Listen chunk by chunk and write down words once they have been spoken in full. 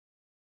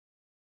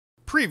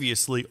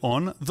Previously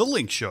on The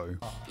Link Show.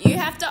 You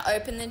have to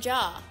open the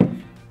jar.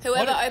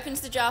 Whoever opens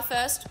the jar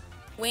first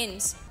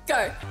wins.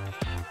 Go.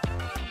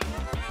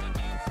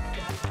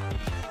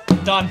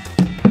 Done.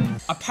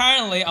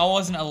 Apparently, I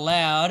wasn't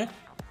allowed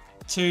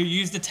to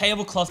use the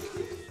tablecloth.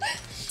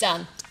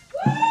 Done.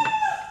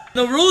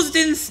 The rules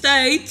didn't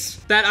state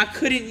that I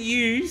couldn't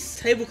use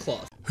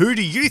tablecloth. Who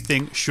do you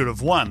think should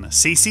have won,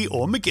 Cece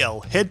or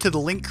Miguel? Head to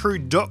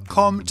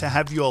thelinkcrew.com to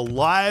have your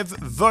live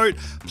vote.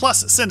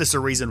 Plus, send us a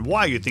reason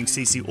why you think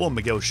Cece or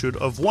Miguel should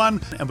have won.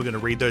 And we're going to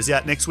read those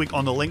out next week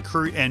on The Link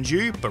Crew and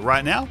you. But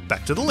right now,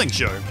 back to The Link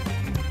Show.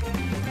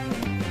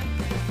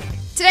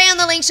 Today on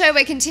The Link Show,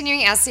 we're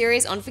continuing our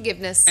series on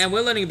forgiveness. And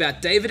we're learning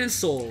about David and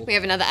Saul. We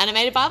have another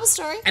animated Bible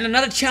story. And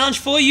another challenge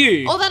for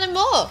you. All that and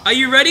more. Are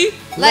you ready?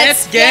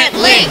 Let's get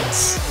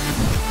linked.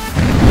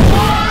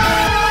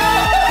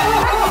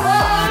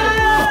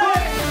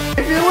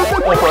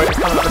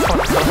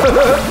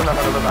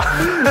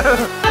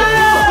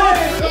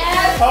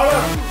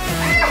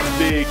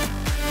 Big.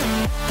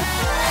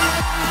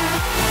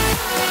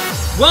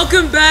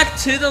 Welcome back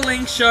to The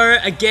Link Show.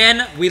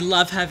 Again, we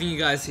love having you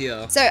guys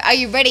here. So, are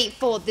you ready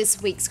for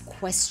this week's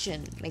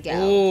question,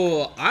 Miguel?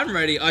 Oh, I'm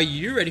ready. Are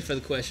you ready for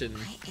the question?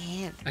 I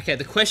am. Okay,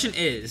 the question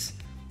is,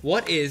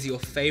 what is your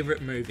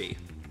favorite movie?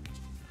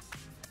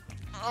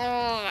 It's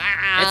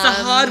a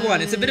hard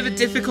one. It's a bit of a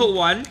difficult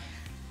one.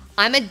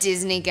 I'm a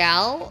Disney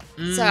gal,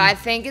 so I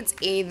think it's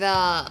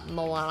either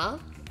Moana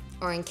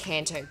or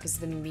Encanto because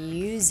the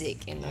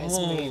music in those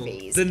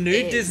movies. The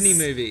new Disney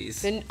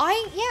movies.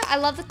 I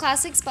love the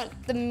classics, but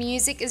the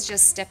music is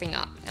just stepping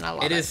up, and I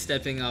love it. It is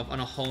stepping up on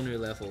a whole new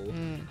level.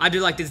 I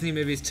do like Disney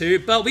movies too,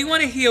 but we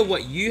want to hear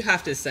what you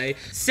have to say.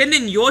 Send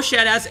in your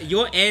shout-outs,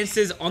 your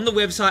answers on the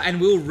website,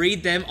 and we'll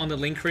read them on the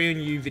Link Crew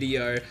and You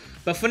video.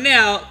 But for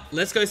now,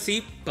 let's go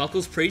see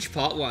Buckles Preach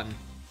Part 1.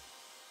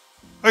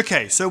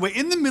 Okay, so we're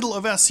in the middle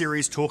of our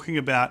series talking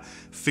about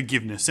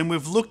forgiveness, and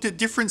we've looked at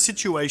different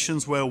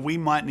situations where we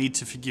might need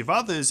to forgive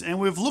others, and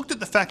we've looked at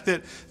the fact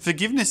that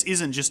forgiveness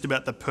isn't just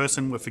about the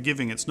person we're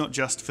forgiving, it's not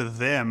just for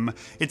them,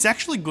 it's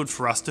actually good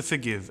for us to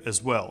forgive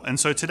as well. And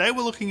so today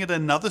we're looking at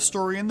another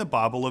story in the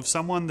Bible of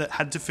someone that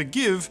had to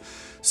forgive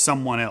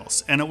someone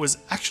else, and it was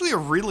actually a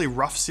really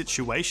rough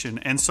situation.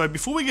 And so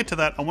before we get to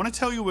that, I want to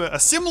tell you a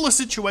similar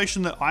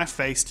situation that I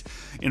faced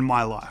in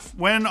my life.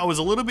 When I was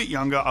a little bit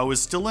younger, I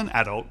was still an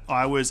adult,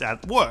 I was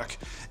at work,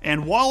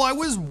 and while I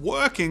was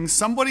working,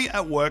 somebody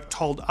at work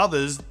told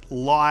others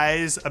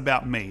lies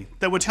about me.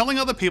 They were telling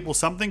other people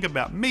something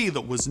about me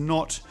that was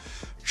not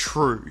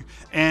true,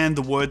 and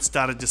the word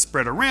started to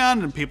spread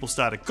around and people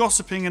started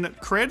gossiping, and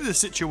it created a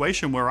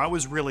situation where I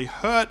was really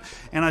hurt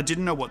and I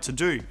didn't know what to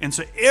do. And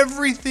so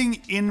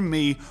everything in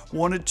me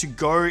wanted to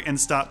go and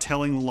start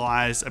telling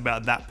lies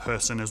about that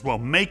person as well,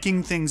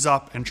 making things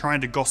up and trying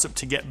to gossip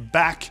to get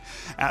back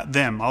at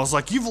them. I was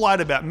like, you've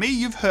lied about me,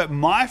 you've hurt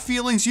my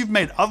feelings, you've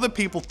made other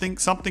people think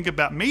something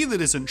about me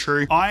that isn't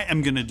true. I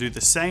am going to do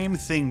the same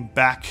thing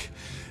back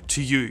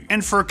to you.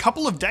 And for a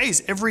couple of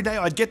days, every day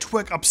I'd get to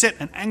work upset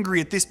and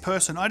angry at this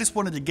person. I just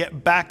wanted to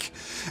get back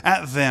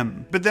at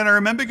them. But then I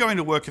remember going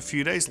to work a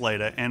few days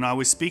later, and I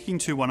was speaking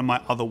to one of my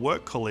other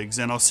work colleagues,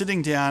 and I was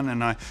sitting down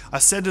and I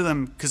said to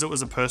them, because it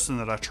was a person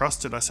that I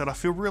trusted, I said, I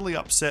feel really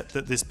upset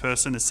that this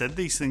person has said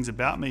these things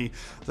about me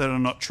that are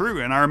not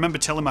true. And I remember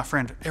telling my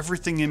friend,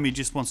 everything in me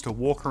just wants to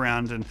walk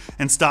around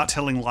and start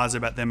telling lies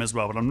about them as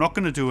well, but I'm not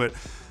going to do it.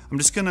 I'm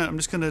just gonna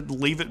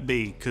leave it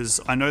be, because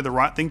I know the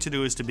right thing to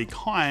do is to be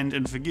kind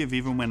and forgive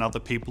even when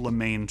other people are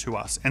mean to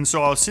us. And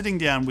so I was sitting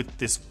down with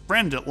this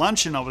friend at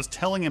lunch and I was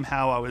telling him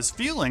how I was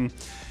feeling,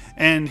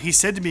 and he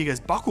said to me, he goes,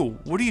 Buckle,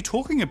 what are you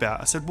talking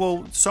about? I said,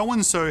 well,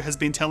 so-and-so has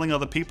been telling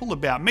other people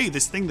about me,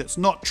 this thing that's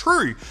not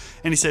true.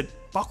 And he said,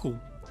 Buckle,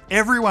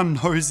 everyone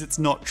knows it's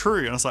not true.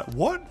 And I was like,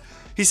 what?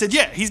 He said,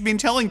 yeah, he's been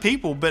telling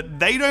people, but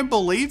they don't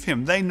believe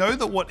him. They know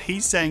that what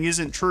he's saying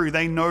isn't true.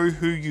 They know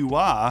who you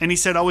are. And he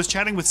said, I was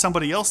chatting with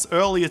somebody else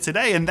earlier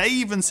today, and they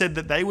even said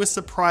that they were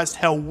surprised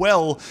how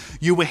well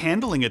you were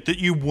handling it, that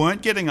you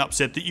weren't getting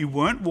upset, that you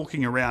weren't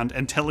walking around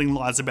and telling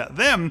lies about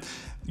them.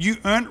 You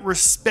earned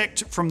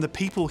respect from the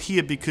people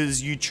here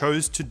because you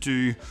chose to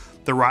do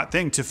the right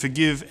thing, to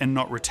forgive and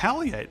not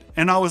retaliate.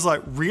 And I was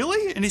like,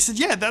 really? And he said,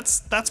 yeah,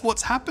 that's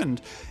what's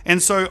happened.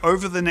 And so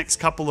over the next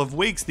couple of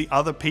weeks, the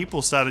other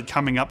people started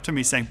coming up to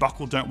me saying,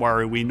 Buckle, don't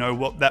worry, we know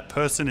what that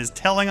person is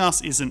telling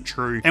us isn't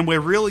true, and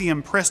we're really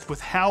impressed with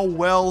how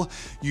well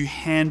you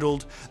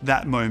handled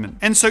that moment.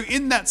 And so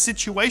in that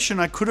situation,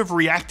 I could have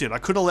reacted. I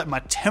could have let my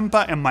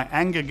temper and my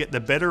anger get the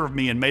better of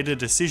me and made a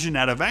decision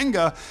out of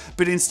anger,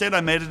 but instead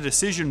I made a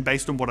decision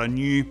based on what I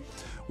knew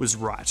was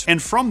right.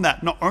 And from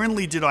that, not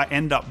only did I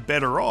end up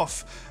better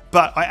off,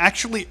 but I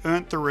actually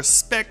earned the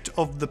respect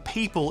of the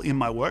people in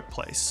my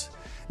workplace.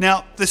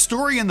 Now, the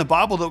story in the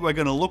Bible that we're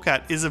going to look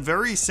at is a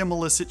very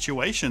similar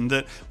situation,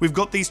 that we've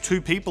got these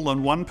two people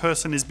and one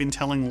person has been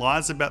telling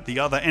lies about the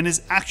other and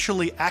is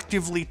actually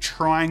actively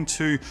trying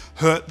to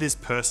hurt this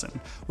person.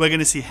 We're going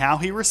to see how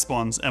he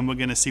responds, and we're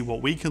going to see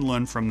what we can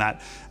learn from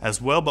that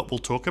as well, but we'll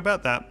talk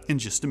about that in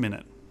just a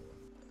minute.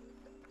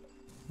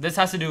 This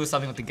has to do with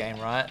something with the game,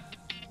 right?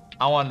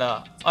 I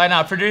wonder. Oh,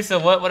 no, producer,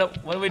 what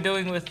are we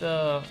doing with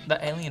the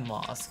alien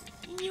mask?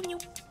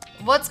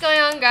 What's going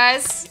on,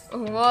 guys?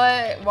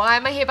 Why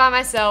am I here by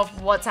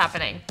myself? What's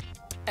happening?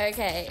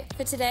 Okay,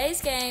 for today's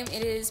game,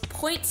 it is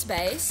points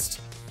based.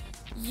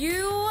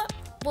 You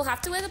will have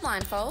to wear the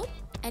blindfold,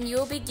 and you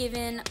will be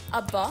given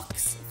a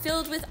box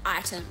filled with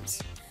items.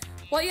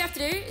 What you have to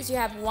do is you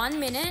have 1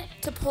 minute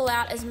to pull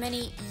out as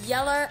many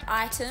yellow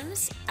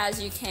items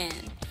as you can.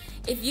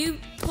 If you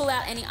pull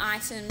out any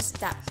items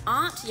that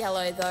aren't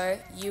yellow though,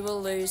 you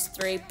will lose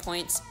 3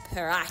 points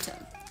per item.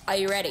 Are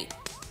you ready?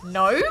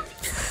 No?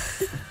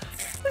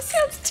 This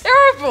sounds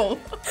terrible.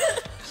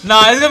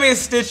 Nah, it's gonna be a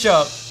stitch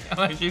up.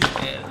 I'm actually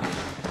scared.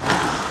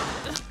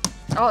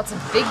 Oh, it's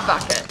a big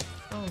bucket.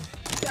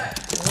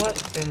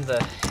 What in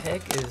the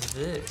heck is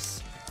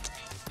this?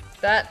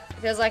 That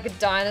feels like a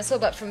dinosaur,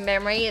 but from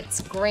memory,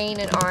 it's green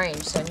and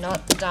orange, so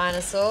not the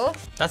dinosaur.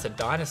 That's a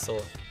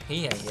dinosaur.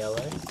 He ain't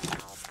yellow.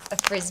 A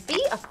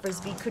frisbee? A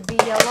frisbee could be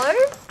yellow.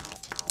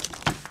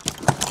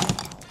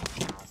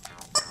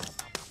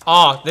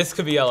 Oh, this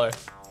could be yellow.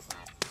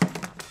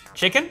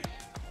 Chicken?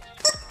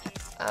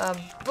 A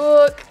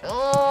book.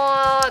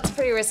 Oh, it's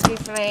pretty risky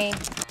for me.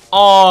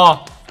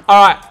 Oh,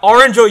 alright.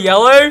 Orange or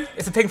yellow?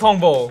 It's a ping pong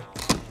ball.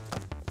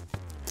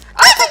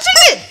 Oh, it's a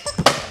chicken!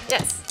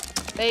 Yes.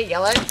 They're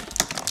yellow.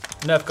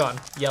 Nerf gun.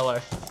 Yellow.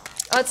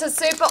 Oh, it's a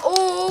super.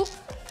 Ooh.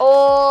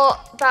 Or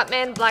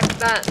Batman Black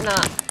Bat.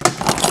 Nah.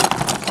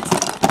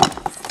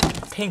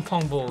 Ping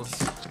pong balls.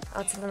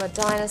 Oh, it's another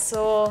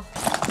dinosaur.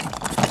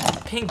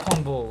 Ping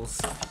pong balls.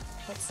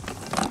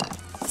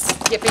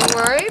 Skipping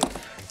rope.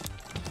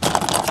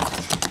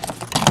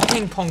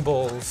 Ping pong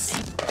balls.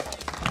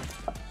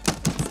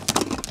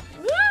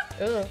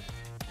 Ugh.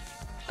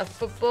 A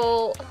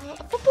football.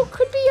 A football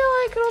could be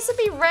yellow. It could also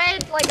be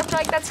red. Like, I feel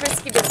like that's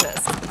risky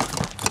business.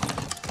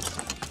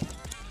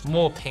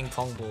 More ping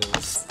pong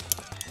balls.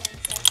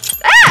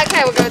 Ah,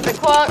 okay, we'll go with the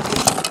clock.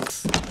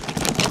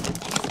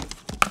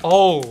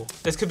 Oh,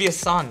 this could be a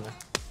sun.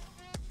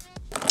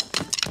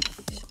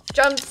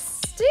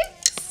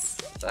 Drumsticks?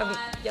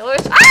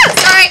 Yellowish. Ah,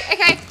 sorry.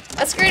 Okay,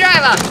 a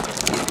screwdriver.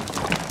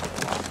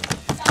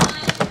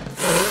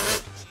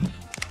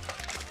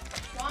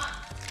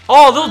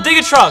 Oh, little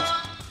digger truck.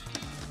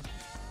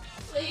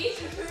 Please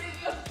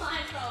remove your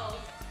blindfold.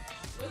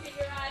 Look at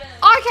your items.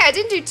 Oh, okay, I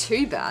didn't do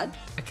too bad.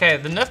 Okay,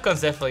 the Nerf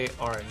gun's definitely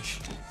orange.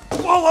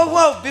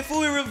 Whoa! Before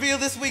we reveal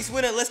this week's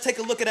winner, let's take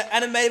a look at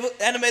an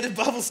animated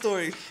Bible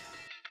story.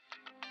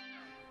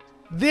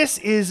 This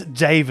is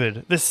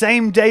David, the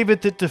same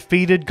David that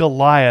defeated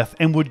Goliath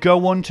and would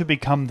go on to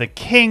become the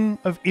king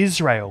of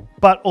Israel.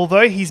 But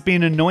although he's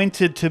been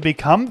anointed to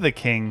become the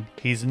king,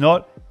 he's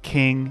not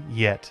king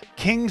yet.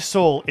 King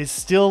Saul is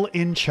still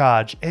in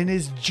charge and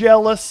is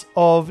jealous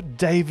of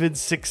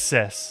David's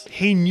success.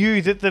 He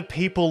knew that the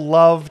people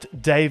loved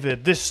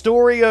David. The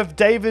story of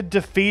David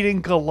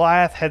defeating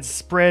Goliath had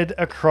spread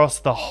across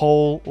the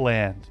whole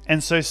land.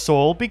 And so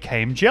Saul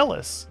became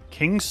jealous.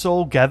 King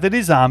Saul gathered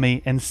his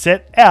army and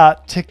set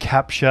out to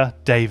capture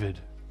David.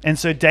 And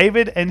so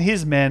David and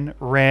his men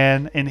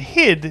ran and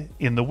hid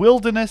in the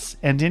wilderness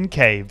and in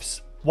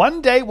caves.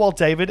 One day while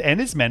David and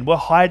his men were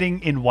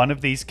hiding in one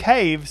of these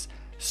caves,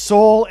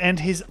 Saul and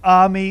his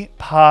army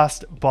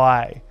passed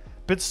by.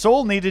 But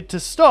Saul needed to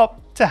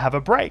stop to have a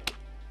break.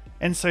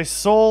 And so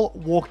Saul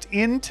walked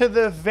into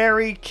the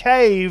very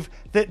cave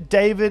that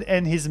David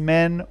and his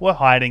men were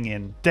hiding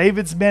in.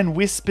 David's men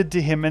whispered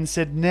to him and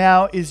said,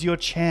 "Now is your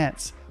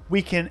chance.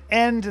 We can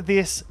end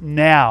this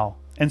now."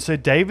 And so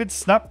David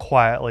snuck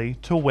quietly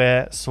to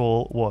where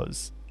Saul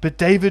was. But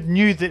David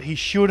knew that he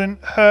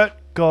shouldn't hurt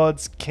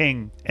God's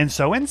king. And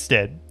so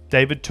instead,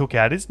 David took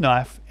out his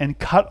knife and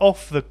cut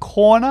off the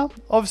corner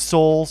of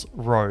Saul's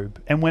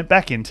robe and went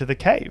back into the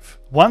cave.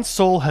 Once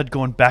Saul had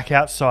gone back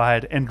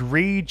outside and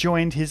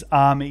rejoined his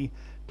army,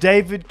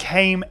 David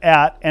came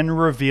out and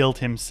revealed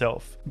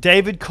himself.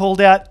 David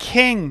called out,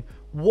 "King,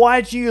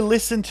 why do you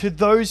listen to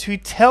those who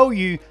tell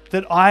you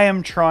that I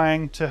am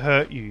trying to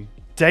hurt you?"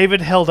 David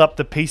held up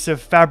the piece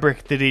of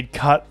fabric that he'd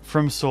cut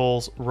from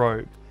Saul's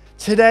robe.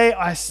 "Today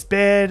I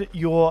spared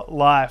your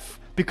life,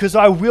 because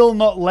I will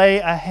not lay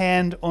a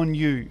hand on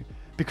you,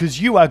 because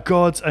you are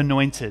God's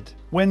anointed."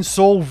 When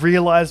Saul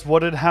realized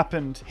what had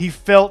happened, he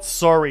felt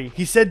sorry.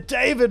 He said,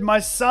 "David, my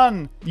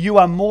son, you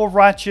are more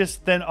righteous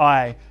than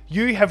I.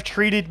 You have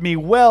treated me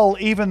well,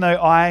 even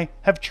though I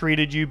have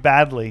treated you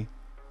badly."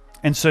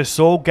 And so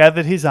Saul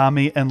gathered his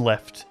army and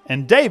left,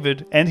 and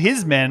David and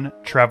his men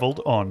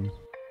traveled on.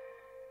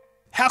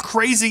 How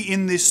crazy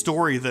in this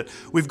story that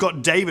we've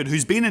got David,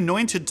 who's been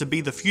anointed to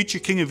be the future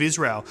king of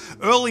Israel.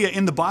 Earlier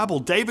in the Bible,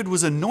 David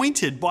was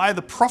anointed by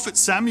the prophet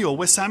Samuel,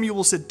 where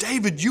Samuel said,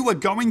 "David, you are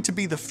going to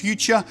be the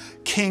future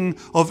king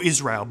of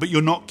Israel, but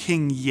you're not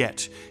king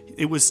yet."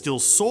 It was still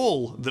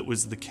Saul that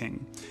was the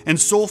king. And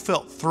Saul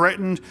felt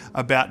threatened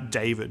about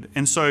David.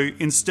 And so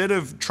instead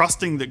of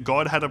trusting that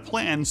God had a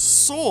plan,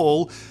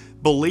 Saul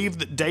believed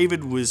that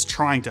David was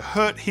trying to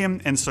hurt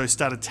him, and so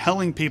started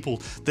telling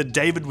people that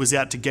David was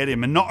out to get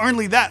him. And not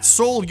only that,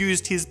 Saul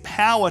used his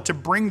power to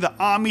bring the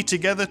army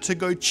together to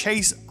go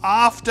chase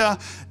after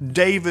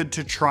David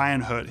to try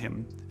and hurt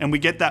him. And we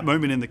get that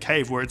moment in the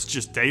cave where it's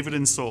just David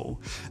and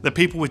Saul. The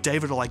people with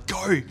David are like,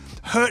 go,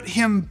 hurt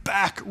him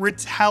back,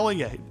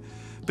 retaliate.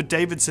 But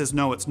David says,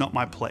 no, it's not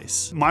my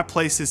place. My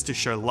place is to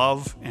show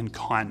love and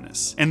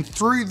kindness. And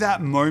through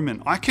that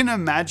moment, I can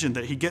imagine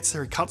that he gets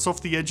there, he cuts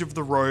off the edge of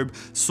the robe,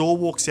 Saul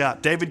walks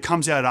out, David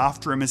comes out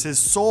after him and says,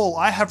 Saul,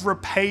 I have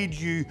repaid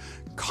you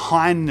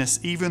kindness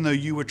even though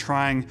you were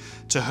trying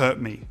to hurt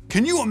me.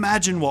 Can you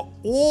imagine what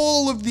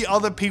all of the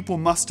other people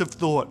must have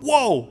thought?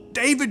 Whoa,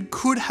 David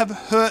could have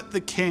hurt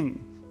the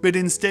king, but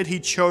instead he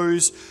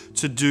chose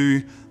to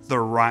do the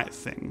right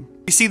thing.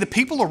 You see, the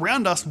people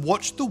around us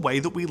watch the way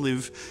that we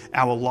live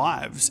our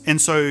lives.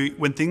 And so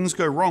when things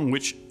go wrong,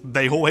 which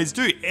they always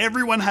do,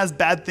 everyone has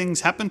bad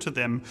things happen to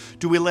them.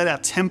 Do we let our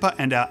temper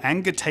and our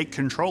anger take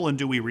control and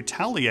do we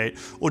retaliate?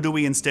 Or do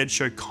we instead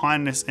show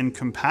kindness and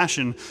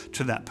compassion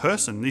to that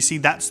person? You see,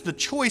 that's the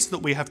choice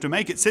that we have to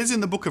make. It says in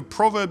the book of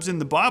Proverbs in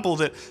the Bible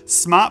that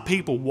smart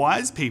people,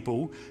 wise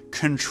people,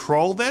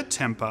 control their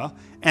temper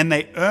and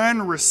they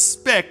earn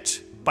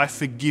respect by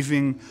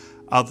forgiving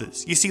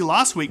others. You see,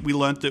 last week we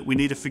learned that we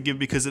need to forgive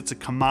because it's a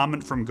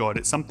commandment from God.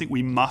 It's something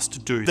we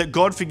must do. That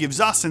God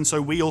forgives us, and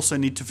so we also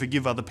need to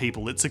forgive other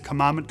people. It's a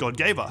commandment God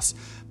gave us.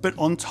 But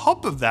on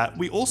top of that,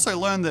 we also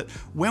learn that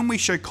when we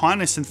show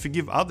kindness and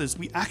forgive others,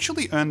 we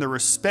actually earn the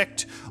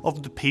respect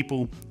of the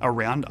people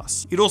around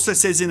us. It also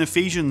says in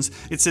Ephesians,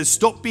 it says,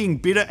 stop being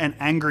bitter and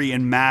angry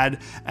and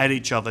mad at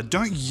each other.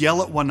 Don't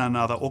yell at one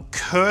another or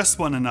curse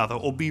one another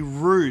or be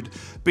rude,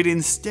 but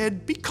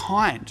instead be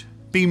kind.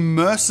 Be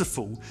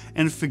merciful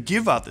and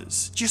forgive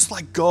others, just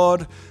like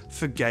God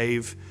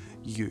forgave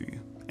you.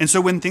 And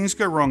so when things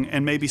go wrong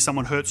and maybe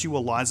someone hurts you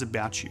or lies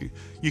about you,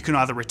 you can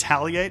either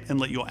retaliate and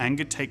let your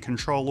anger take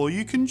control, or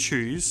you can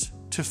choose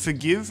to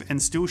forgive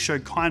and still show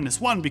kindness.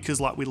 One, because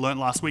like we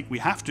learned last week, we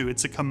have to.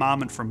 It's a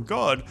commandment from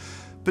God.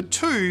 But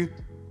two,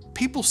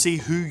 people see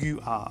who you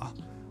are.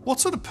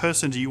 What sort of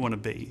person do you want to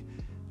be?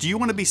 Do you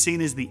want to be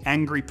seen as the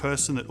angry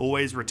person that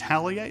always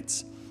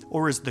retaliates?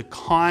 Or as the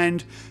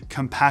kind,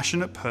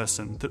 compassionate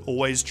person that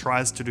always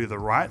tries to do the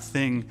right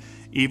thing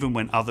even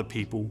when other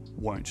people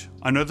won't?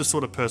 I know the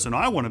sort of person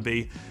I want to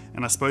be,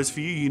 and I suppose for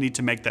you, you need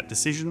to make that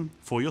decision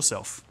for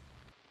yourself.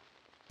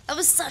 That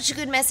was such a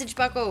good message,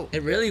 Buckle.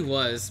 It really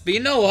was. But you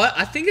know what?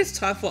 I think it's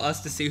time for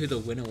us to see who the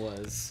winner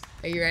was.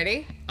 Are you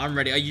ready? I'm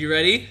ready. Are you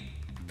ready?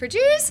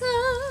 Producer!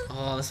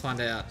 Oh, let's find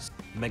out.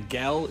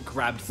 Miguel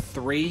grabbed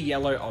 3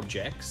 yellow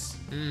objects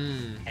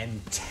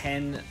and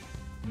 10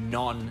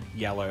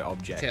 non-yellow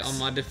objects. Okay, on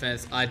my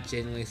defense, I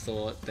genuinely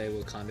thought they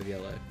were kind of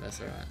yellow.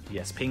 That's alright.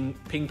 Yes, ping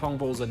pong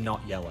balls are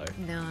not yellow.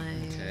 No,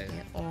 Okay.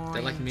 they're orange.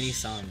 They're like mini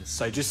suns.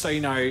 So just so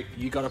you know,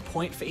 you got a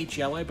point for each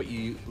yellow, but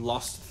you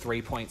lost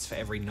 3 points for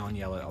every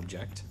non-yellow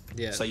object.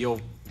 Yeah. So you're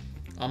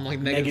I'm like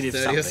negative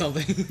 30 or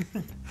something.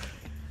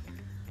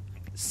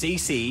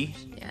 CC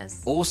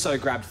Yes. also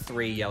grabbed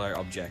 3 yellow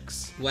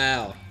objects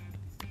Wow.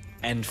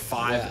 and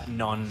 5 Wow.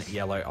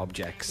 non-yellow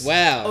objects.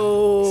 Wow.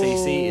 Oh.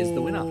 CC is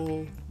the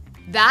winner.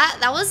 That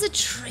was a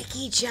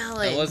tricky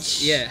challenge. That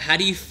was, yeah, how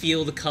do you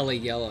feel the color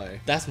yellow?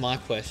 That's my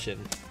question.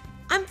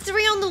 I'm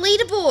 3 on the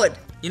leaderboard.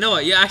 You know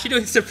what? You're actually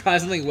doing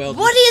surprisingly well.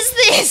 What is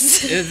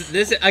this?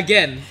 This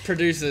again,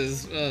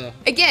 producers.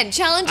 Again,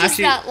 challenges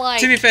Actually, that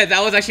like. to be fair,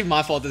 that was actually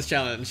my fault. This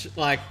challenge,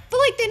 like, But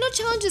like, they're not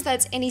challenges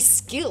that's any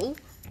skill.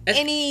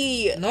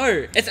 Any.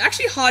 no, it's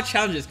actually hard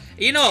challenges.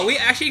 You know what? We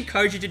actually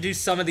encourage you to do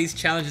some of these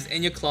challenges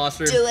in your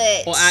classroom Do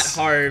it. or at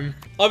home,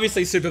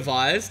 obviously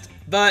supervised.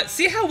 But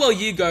see how well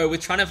you go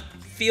with trying to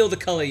feel the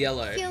color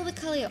yellow. Feel the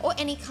color or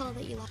any color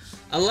that you like.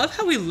 I love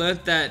how we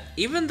learnt that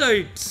even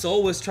though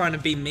Saul was trying to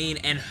be mean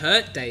and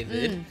hurt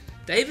David,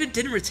 David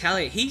didn't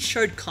retaliate. He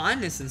showed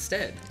kindness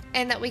instead.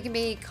 And that we can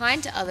be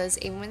kind to others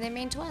even when they're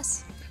mean to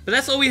us. But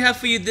that's all we have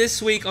for you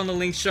this week on The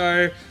Link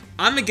Show.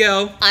 I'm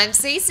Miguel. I'm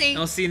Cece. And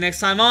I'll see you next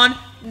time on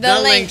The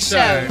Link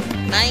Show.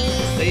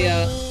 Bye. See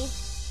ya.